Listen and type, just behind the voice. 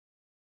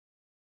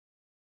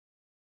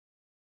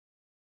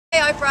Hey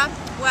Oprah,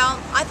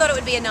 well, I thought it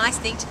would be a nice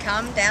thing to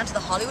come down to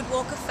the Hollywood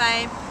Walk of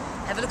Fame,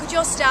 have a look at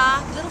your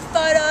star, a little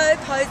photo,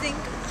 posing,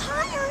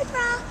 hi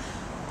Oprah.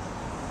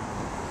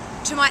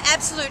 To my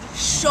absolute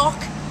shock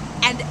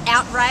and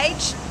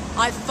outrage,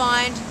 I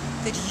find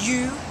that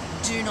you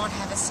do not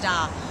have a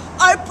star.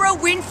 Oprah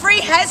Winfrey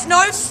has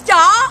no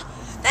star?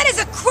 That is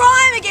a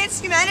crime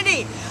against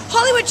humanity.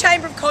 Hollywood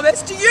Chamber of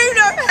Commerce, do you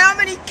know how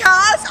many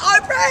cars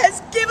Oprah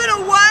has given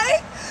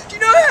away? Do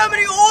you know how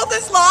many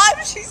authors'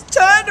 lives she's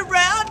turned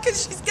around?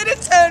 Because she's going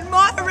to turn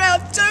mine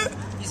around too.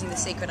 Using the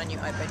secret on you,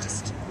 Oprah,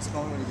 just... It's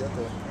fine when you get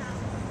there.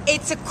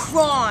 It's a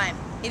crime.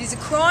 It is a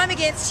crime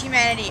against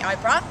humanity,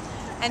 Oprah.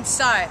 And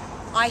so,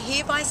 I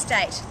hereby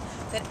state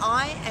that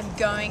I am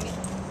going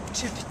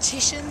to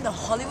petition the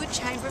Hollywood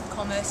Chamber of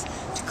Commerce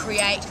to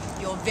create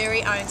your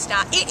very own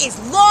star. It is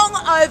long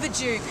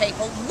overdue,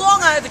 people,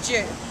 long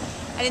overdue.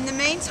 And in the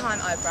meantime,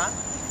 Oprah,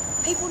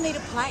 people need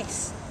a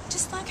place.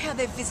 Just like how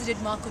they've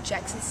visited Michael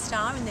Jackson's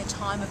star in their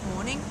time of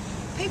mourning,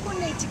 people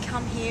need to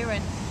come here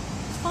and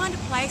find a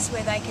place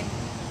where they can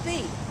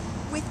be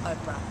with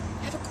Oprah,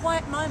 have a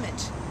quiet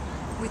moment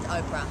with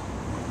Oprah.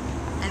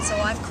 And so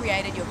I've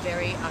created your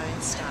very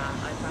own star,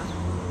 Oprah.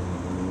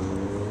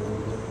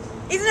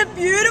 Isn't it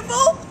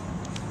beautiful?